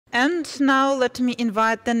And now let me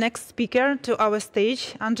invite the next speaker to our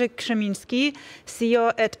stage, Andrzej Krzeminski,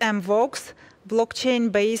 CEO at AMVOX,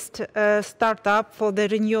 blockchain-based startup for the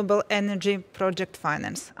renewable energy project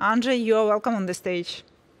finance. Andrzej, you are welcome on the stage.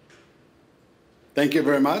 Thank you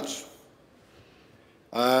very much.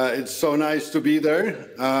 It's so nice to be there.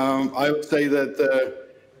 I would say that the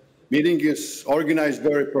meeting is organized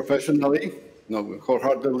very professionally.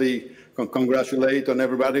 Wholeheartedly congratulate on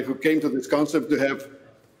everybody who came to this concept to have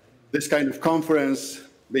this kind of conference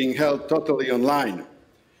being held totally online.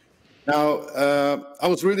 Now, I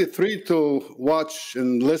was really thrilled to watch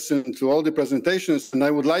and listen to all the presentations, and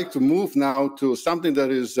I would like to move now to something that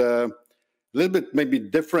is a little bit maybe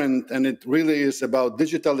different, and it really is about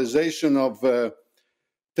digitalization of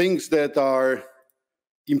things that are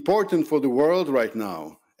important for the world right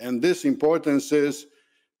now. And this importance is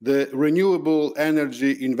the renewable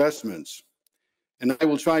energy investments. And I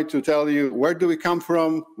will try to tell you, where do we come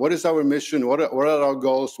from? What is our mission? What are our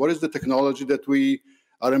goals? What is the technology that we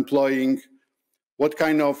are employing? What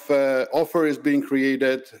kind of offer is being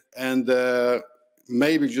created? And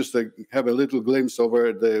maybe just have a little glimpse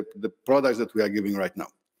over the products that we are giving right now.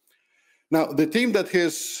 Now, the team that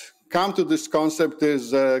has come to this concept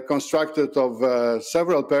is constructed of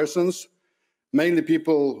several persons, mainly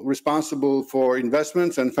people responsible for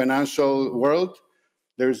investments and financial world.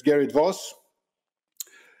 There's Gerrit Voss.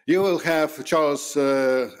 You will have Charles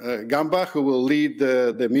Gamba, who will lead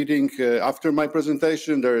the meeting after my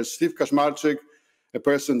presentation. There is Steve Kaczmarczyk, a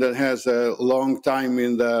person that has a long time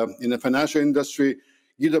in the financial industry.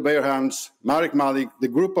 Guido Beierhans, Marek Malik, the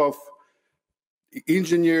group of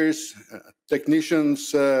engineers,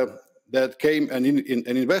 technicians that came, and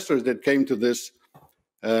investors that came to this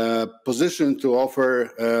position to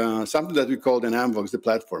offer something that we call an AMVOX, the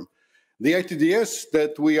platform. The ITDS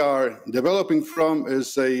that we are developing from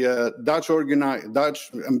is a Dutch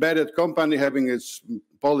embedded company having its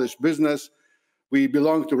Polish business. We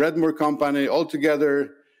belong to Redmore company,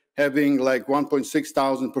 altogether having like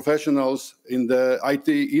 1,600 professionals in the IT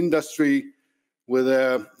industry with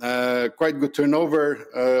a quite good turnover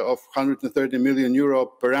of 130 million euro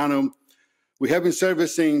per annum. We have been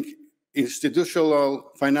servicing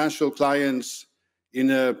institutional financial clients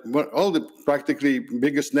in all the practically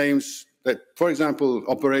biggest names that, for example,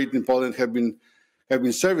 operate in Poland have been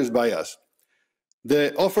serviced by us.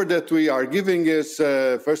 The offer that we are giving is,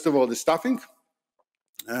 first of all, the staffing.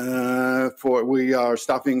 We are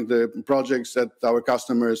staffing the projects at our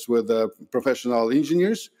customers with professional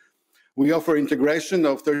engineers. We offer integration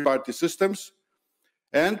of third-party systems.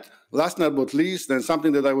 And last but not least, and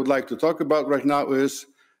something that I would like to talk about right now is,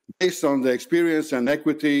 based on the experience and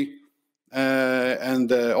equity and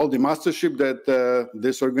all the mastership that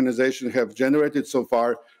this organization have generated so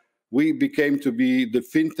far, we became to be the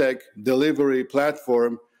fintech delivery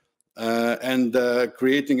platform and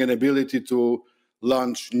creating an ability to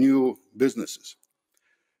launch new businesses.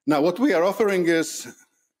 Now, what we are offering is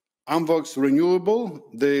AMVOX Renewable,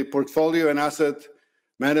 the portfolio and asset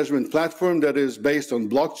management platform that is based on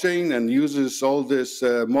blockchain and uses all these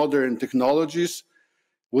modern technologies,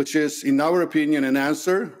 which is, in our opinion, an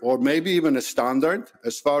answer or maybe even a standard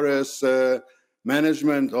as far as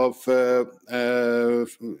management of the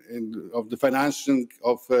financing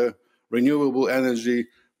of renewable energy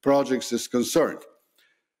projects is concerned.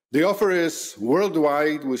 The offer is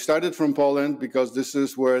worldwide. We started from Poland because this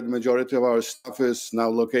is where the majority of our staff is now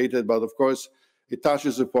located, but of course, it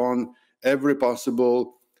touches upon every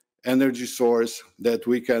possible energy source that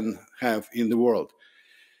we can have in the world.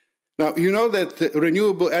 Now, you know that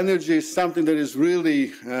renewable energy is something that is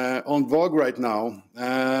really on vogue right now.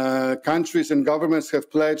 Countries and governments have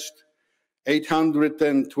pledged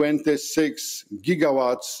 826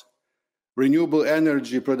 gigawatts renewable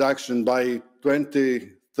energy production by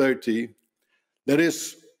 2030. That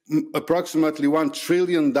is approximately $1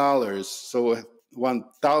 trillion, so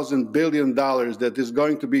 $1,000 billion that is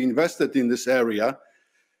going to be invested in this area.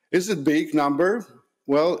 Is it a big number?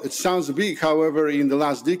 Well, it sounds big. However, in the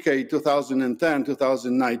last decade, 2010,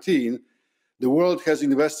 2019, the world has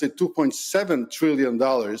invested $2.7 trillion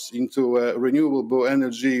into renewable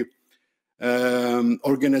energy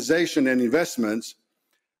organization and investments.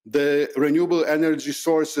 The renewable energy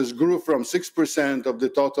sources grew from 6% of the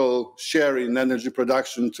total share in energy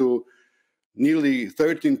production to nearly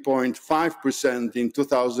 13.5% in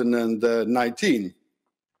 2019.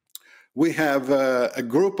 We have a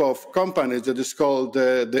group of companies that is called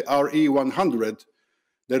the RE100.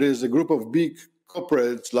 That is a group of big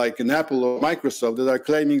corporates like an Apple or Microsoft that are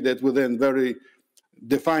claiming that within a very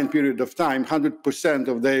defined period of time, 100%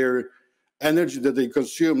 of their energy that they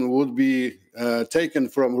consume would be taken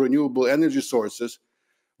from renewable energy sources.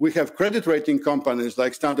 we have credit rating companies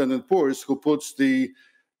like Standard & Poor's who puts the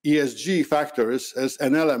ESG factors as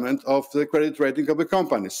an element of the credit rating of a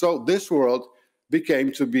company. So this world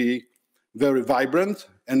became to be very vibrant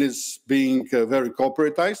and is being very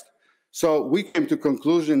corporatized. So we came to the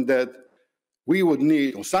conclusion that we would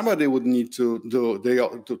need, or somebody would need to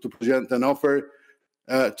present an offer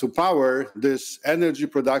to power this energy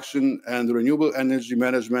production and renewable energy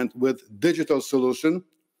management with digital solution.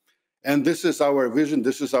 And this is our vision,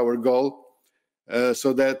 this is our goal,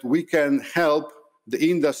 so that we can help the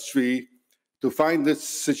industry to find this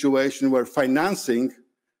situation where financing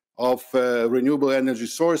of renewable energy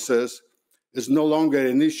sources is no longer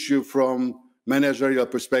an issue from managerial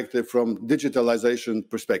perspective, from digitalization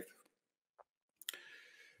perspective.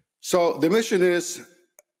 So the mission is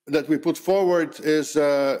that we put forward is,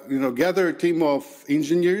 gather a team of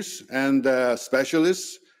engineers and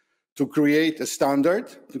specialists to create a standard,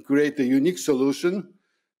 to create a unique solution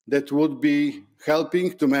that would be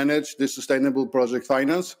helping to manage the sustainable project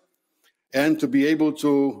finance and to be able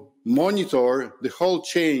to monitor the whole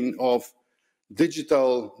chain of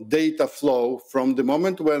digital data flow from the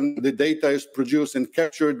moment when the data is produced and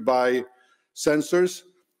captured by sensors,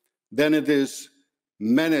 then it is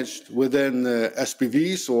managed within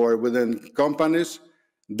SPVs or within companies,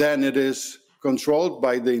 then it is controlled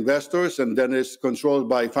by the investors, and then it's controlled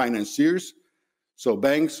by financiers, so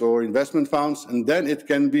banks or investment funds, and then it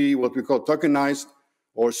can be what we call tokenized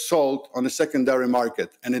or sold on a secondary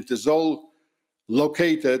market. And it is all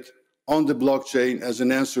located on the blockchain as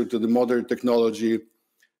an answer to the modern technology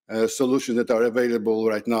solutions that are available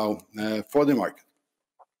right now for the market.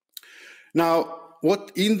 Now,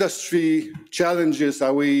 what industry challenges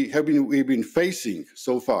we've been facing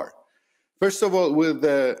so far? First of all, with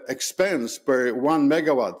the expense per 1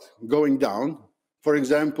 megawatt going down, for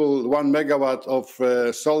example, 1 megawatt of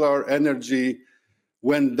solar energy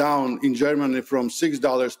went down in Germany from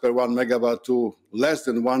 $6 per 1 megawatt to less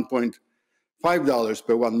than $1.5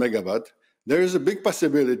 per 1 megawatt. There is a big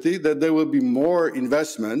possibility that there will be more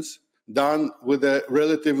investments done with a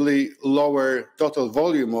relatively lower total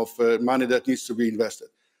volume of money that needs to be invested.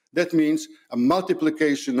 That means a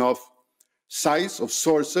multiplication of size of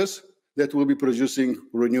sources that will be producing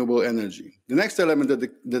renewable energy. The next element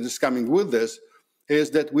that is coming with this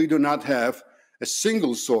is that we do not have a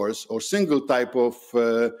single source or single type of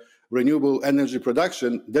renewable energy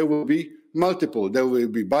production. There will be multiple. There will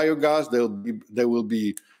be biogas, there will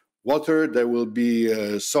be water, there will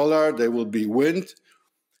be solar, there will be wind.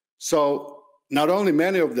 So not only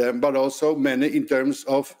many of them, but also many in terms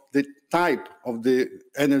of the type of the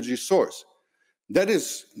energy source. That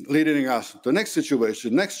is leading us to the next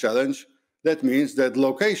situation, next challenge. That means that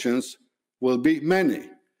locations will be many,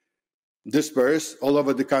 dispersed all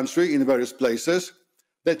over the country in various places.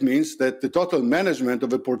 That means that the total management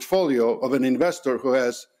of a portfolio of an investor who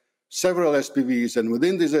has several SPVs, and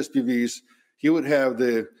within these SPVs, he would have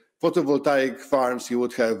the photovoltaic farms, he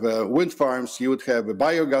would have wind farms, he would have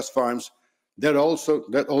biogas farms. That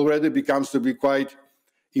already becomes to be quite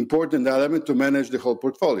important element to manage the whole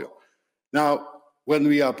portfolio. Now, when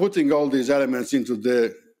we are putting all these elements into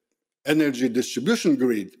the energy distribution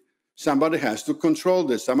grid, somebody has to control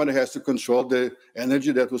this. Somebody has to control the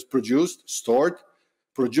energy that was produced, stored,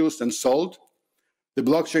 produced, and sold. The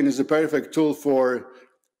blockchain is a perfect tool for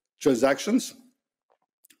transactions,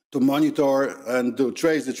 to monitor and to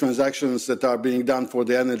trace the transactions that are being done for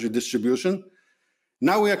the energy distribution.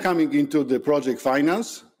 Now we are coming into the project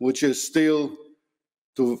finance, which is still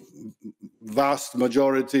to vast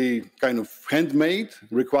majority kind of handmade,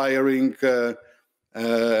 requiring, I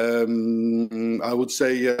would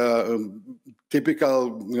say,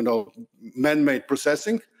 typical, man-made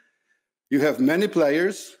processing. You have many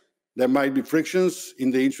players. There might be frictions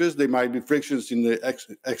in the interest. There might be frictions in the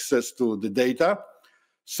access to the data.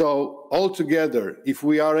 So altogether, if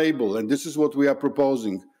we are able, and this is what we are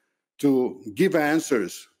proposing, to give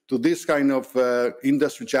answers to this kind of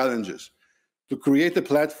industry challenges, to create a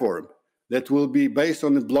platform that will be based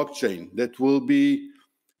on the blockchain, that will be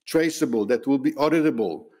traceable, that will be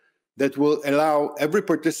auditable, that will allow every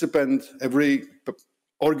participant, every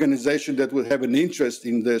organization that will have an interest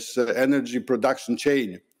in this energy production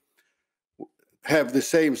chain, have the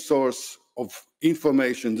same source of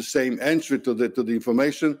information, the same entry to the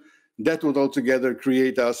information. That would altogether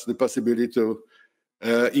create us the possibility to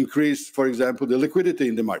increase, for example, the liquidity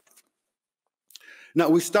in the market. Now,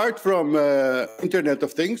 we start from Internet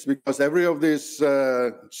of Things, because every of these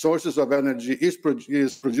sources of energy is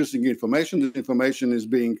producing information. The information is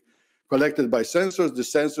being collected by sensors. The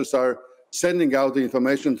sensors are sending out the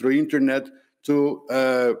information through Internet to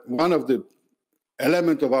one of the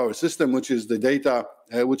element of our system, which is the data,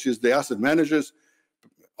 which is the asset managers,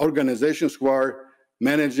 organizations who are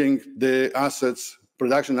managing the assets,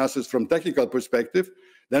 production assets from technical perspective.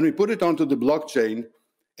 Then we put it onto the blockchain,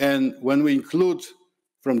 and when we include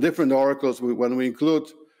from different oracles, when we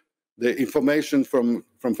include the information from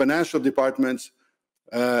financial departments,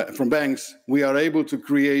 from banks, we are able to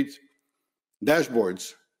create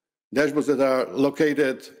dashboards that are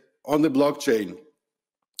located on the blockchain,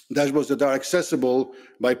 dashboards that are accessible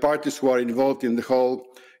by parties who are involved in the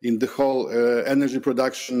whole energy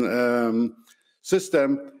production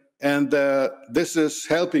system. And this is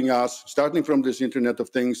helping us, starting from this Internet of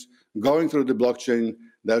Things, going through the blockchain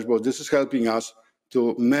dashboard. This is helping us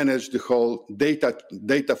to manage the whole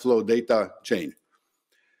data flow, data chain.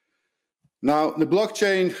 Now, the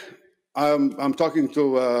blockchain, I'm talking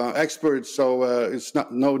to experts, so it's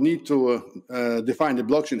no need to define the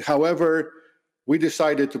blockchain. However, we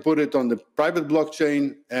decided to put it on the private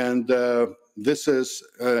blockchain, and this is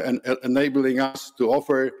enabling us to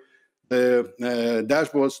offer the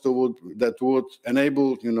dashboards that would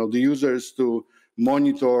enable the users to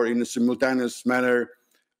monitor in a simultaneous manner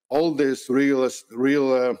all these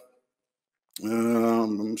renewable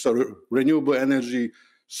energy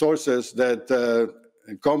sources that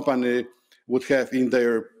a company would have in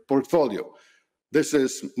their portfolio. This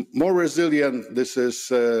is more resilient. This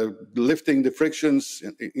is lifting the frictions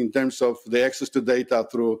in terms of the access to data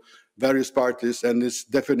through various parties, and it's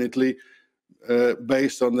definitely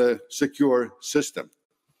based on a secure system.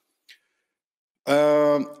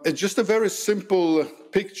 It's just a very simple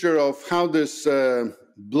picture of how this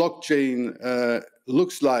blockchain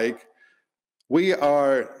looks like. We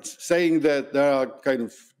are saying that there are kind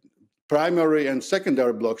of primary and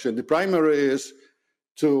secondary blockchain. The primary is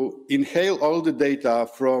to inhale all the data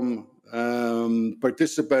from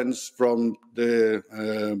participants, from the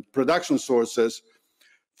production sources,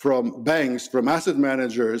 from banks, from asset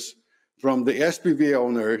managers, from the SPV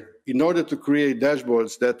owner, in order to create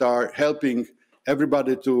dashboards that are helping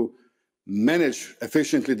everybody to manage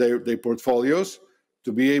efficiently their portfolios,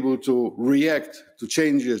 to be able to react to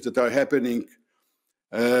changes that are happening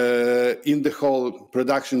in the whole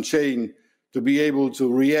production chain, to be able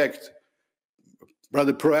to react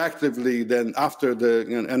rather proactively than after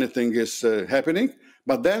anything is happening.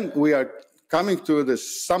 But then we are coming to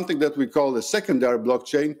this something that we call the secondary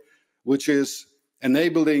blockchain, which is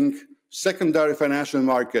enabling secondary financial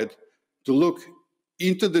market to look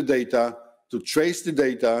into the data, to trace the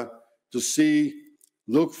data, to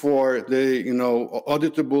look for the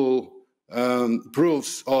auditable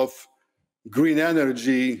proofs of green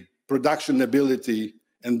energy production ability,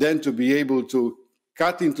 and then to be able to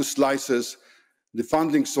cut into slices the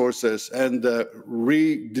funding sources and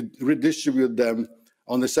redistribute them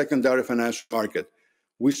on the secondary financial market.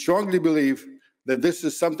 We strongly believe that this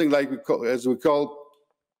is something like as we call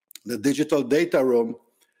the digital data room,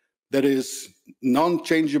 that is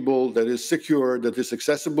non-changeable, that is secure, that is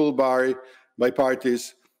accessible by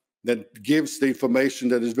parties, that gives the information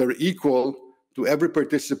that is very equal to every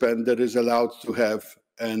participant that is allowed to have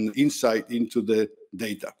an insight into the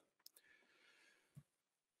data.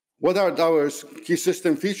 What are our key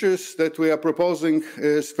system features that we are proposing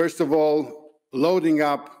is, first of all, loading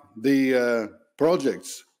up the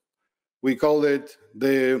projects. We call it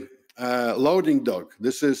the loading dock.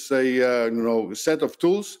 This is a set of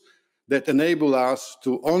tools that enable us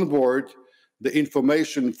to onboard the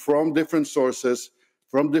information from different sources,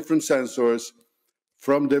 from different sensors,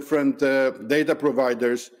 from different data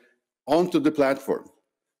providers onto the platform.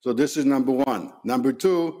 So this is number one. Number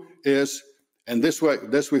two is, and this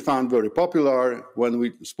we found very popular when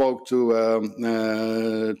we spoke to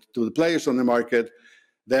the players on the market,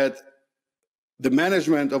 that the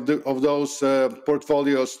management of those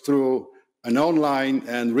portfolios through an online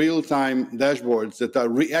and real-time dashboards that are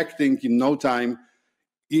reacting in no time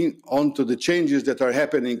onto the changes that are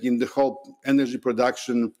happening in the whole energy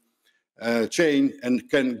production chain, and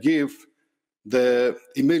can give the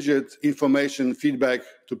immediate information feedback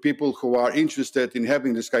to people who are interested in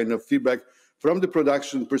having this kind of feedback from the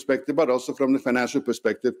production perspective, but also from the financial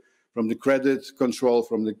perspective, from the credit control,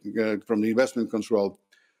 from the investment control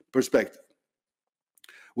perspective.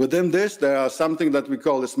 Within this, there are something that we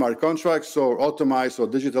call the smart contracts, or automized or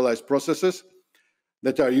digitalized processes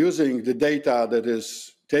that are using the data that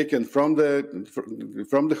is taken from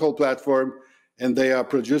the whole platform, and they are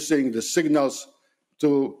producing the signals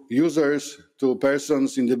to users, to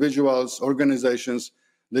persons, individuals, organizations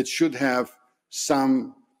that should have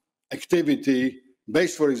some activity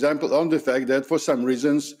based, for example, on the fact that for some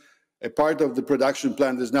reasons a part of the production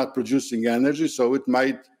plant is not producing energy, so it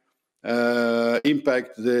might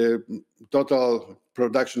impact the total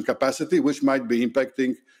production capacity, which might be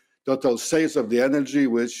impacting total sales of the energy,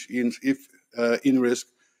 which, if in risk,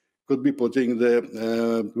 could be putting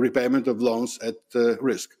the repayment of loans at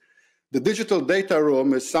risk. The digital data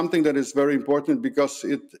room is something that is very important because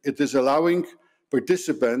it is allowing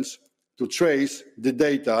participants to trace the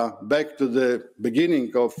data back to the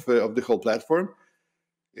beginning of the whole platform.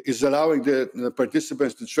 It is allowing the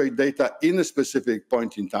participants to trade data in a specific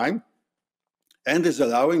point in time, and is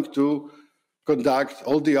allowing to conduct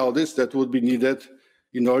all the audits that would be needed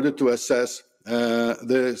in order to assess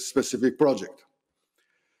the specific project.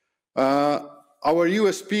 Our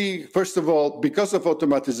USP, first of all, because of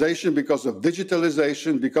automatization, because of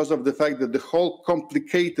digitalization, because of the fact that the whole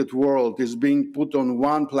complicated world is being put on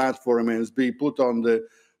one platform and is being put on the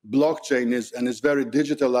blockchain and is very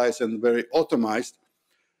digitalized and very automized,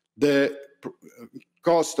 the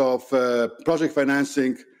cost of project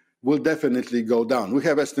financing will definitely go down. We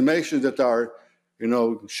have estimations that are,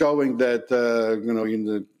 showing that,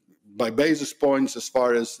 by basis points, as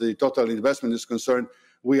far as the total investment is concerned,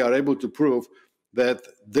 we are able to prove that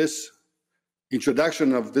this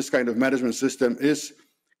introduction of this kind of management system is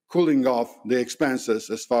cooling off the expenses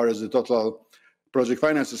as far as the total project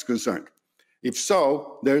finance is concerned. If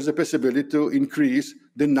so, there is a possibility to increase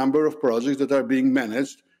the number of projects that are being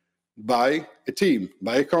managed by a team,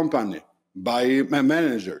 by a company, by a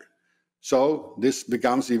manager. So this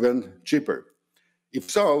becomes even cheaper.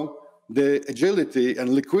 If so, the agility and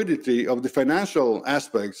liquidity of the financial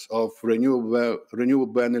aspects of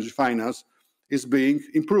renewable energy finance is being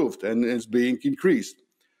improved and is being increased,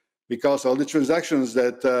 because all the transactions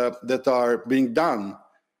that are being done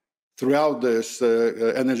throughout this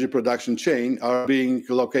energy production chain are being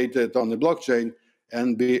located on the blockchain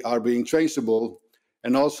and are being traceable.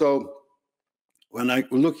 And also, when I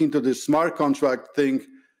look into the smart contract thing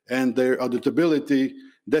and their auditability,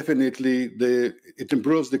 definitely it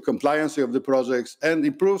improves the compliance of the projects and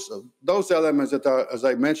improves those elements that are, as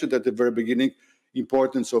I mentioned at the very beginning,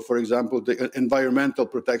 important. So, for example, the environmental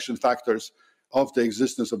protection factors of the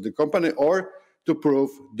existence of the company, or to prove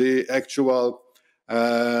the actual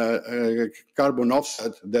carbon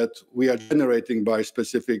offset that we are generating by a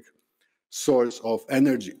specific source of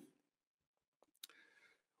energy.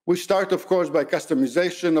 We start, of course, by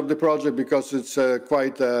customization of the project, because it's a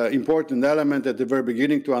quite important element at the very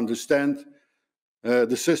beginning to understand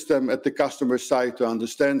the system at the customer side, to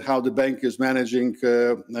understand how the bank is managing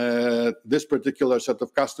this particular set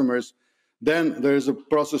of customers. Then there is a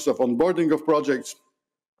process of onboarding of projects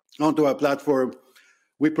onto our platform.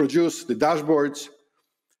 We produce the dashboards.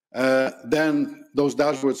 Then those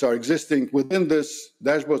dashboards are existing within this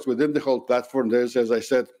dashboards, within the whole platform. There's, as I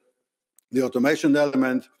said, the automation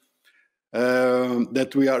element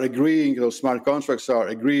that we are agreeing, those smart contracts are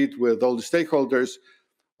agreed with all the stakeholders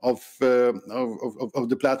of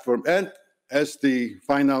the platform. And as the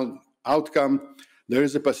final outcome, there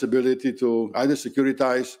is a possibility to either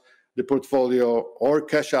securitize the portfolio or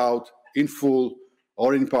cash out in full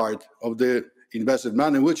or in part of the invested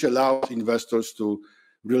money, which allows investors to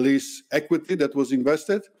release equity that was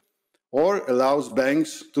invested, or allows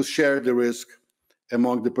banks to share the risk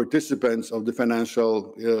among the participants of the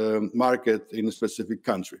financial market in a specific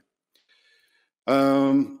country.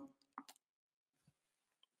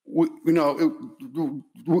 We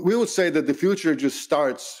would say that the future just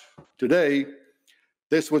starts today.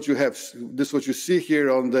 This what you see here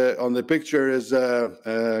on the picture is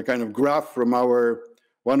a kind of graph from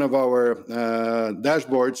one of our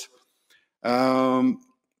dashboards.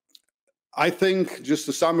 I think, just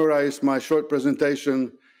to summarize my short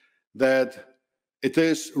presentation, that it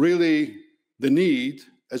is really the need,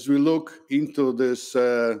 as we look into this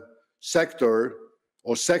sector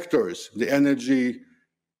or sectors, the energy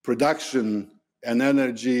production and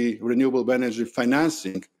renewable energy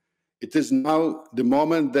financing. It is now the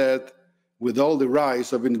moment that, with all the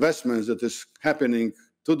rise of investments that is happening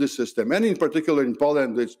to the system, and in particular in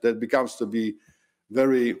Poland, that becomes to be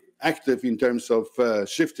very active in terms of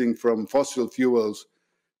shifting from fossil fuels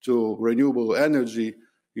to renewable energy.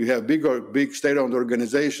 You have big state-owned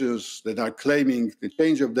organizations that are claiming the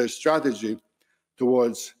change of their strategy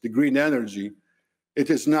towards the green energy. It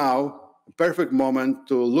is now a perfect moment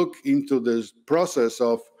to look into this process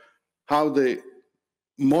of how the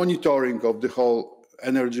monitoring of the whole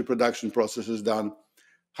energy production process is done.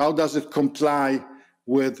 How does it comply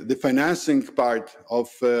with the financing part of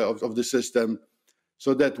the system,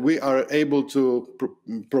 so that we are able to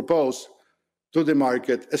propose to the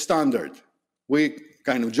market a standard. We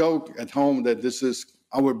kind of joke at home that this is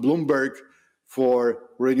our Bloomberg for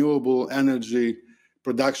renewable energy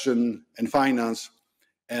production and finance.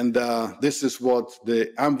 And this is what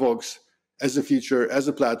the AMVOX as a feature, as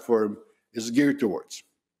a platform, is geared towards.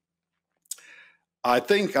 I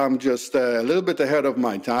think I'm just a little bit ahead of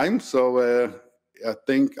my time. So I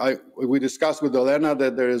think we discussed with Elena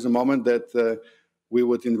that there is a moment that we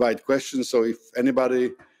would invite questions. So if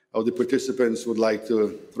anybody of the participants would like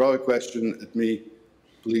to throw a question at me,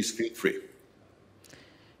 please feel free.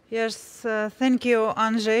 Yes, thank you,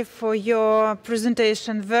 Andrzej, for your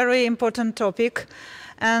presentation. Very important topic.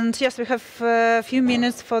 And yes, we have a few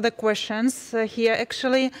minutes for the questions here.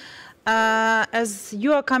 Actually, as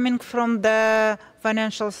you are coming from the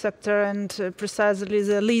financial sector and precisely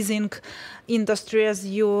the leasing industry, as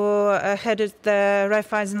you headed the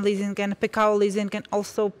Raiffeisen Leasing and PKO Leasing and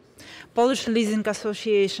also Polish Leasing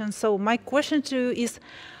Association. So my question to you is,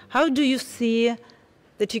 how do you see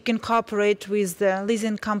that you can cooperate with the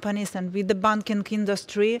leasing companies and with the banking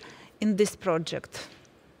industry in this project?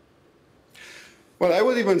 Well, I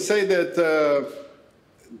would even say that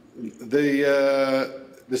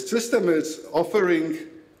the system is offering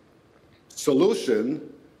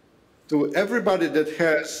solution to everybody that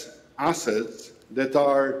has assets that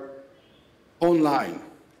are online.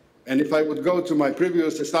 And if I would go to my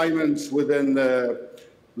previous assignments within the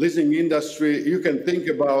leasing industry, you can think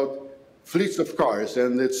about fleets of cars,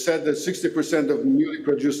 and it's said that 60% of newly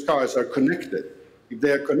produced cars are connected. If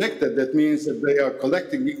they are connected, that means that they are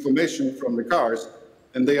collecting information from the cars,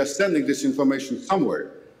 and they are sending this information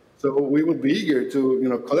somewhere. So we would be eager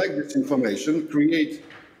to collect this information, create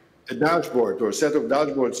a dashboard or a set of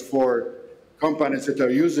dashboards for companies that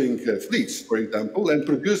are using fleets, for example, and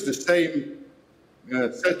produce the same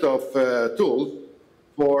set of tools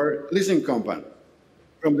for leasing companies.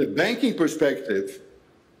 From the banking perspective,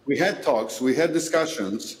 we had talks, we had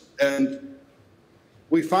discussions, and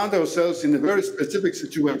we found ourselves in a very specific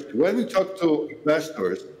situation. When we talk to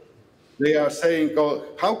investors, they are saying, oh,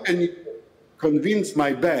 how can you convince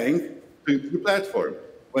my bank to use the platform?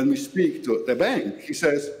 When we speak to the bank, he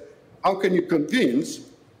says, how can you convince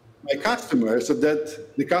my customer so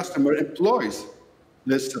that the customer employs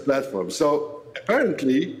this platform? So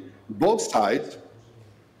apparently, both sides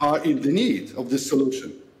are in the need of this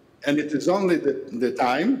solution. And it is only the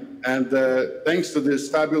time, and thanks to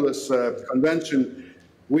this fabulous convention,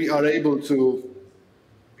 we are able to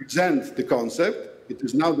present the concept. It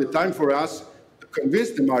is now the time for us to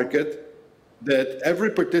convince the market that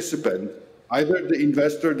every participant, either the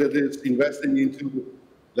investor that is investing into,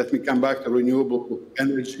 let me come back to renewable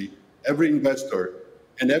energy, every investor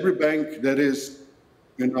and every bank that is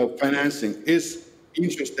financing is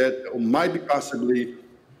interested or might be possibly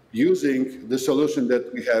using the solution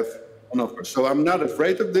that we have on offer. So I'm not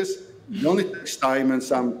afraid of this. It only takes time and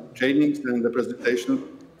some trainings and the presentation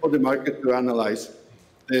for the market to analyze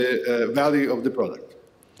the value of the product.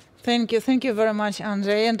 Thank you very much,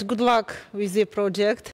 Andrzej, and good luck with the project.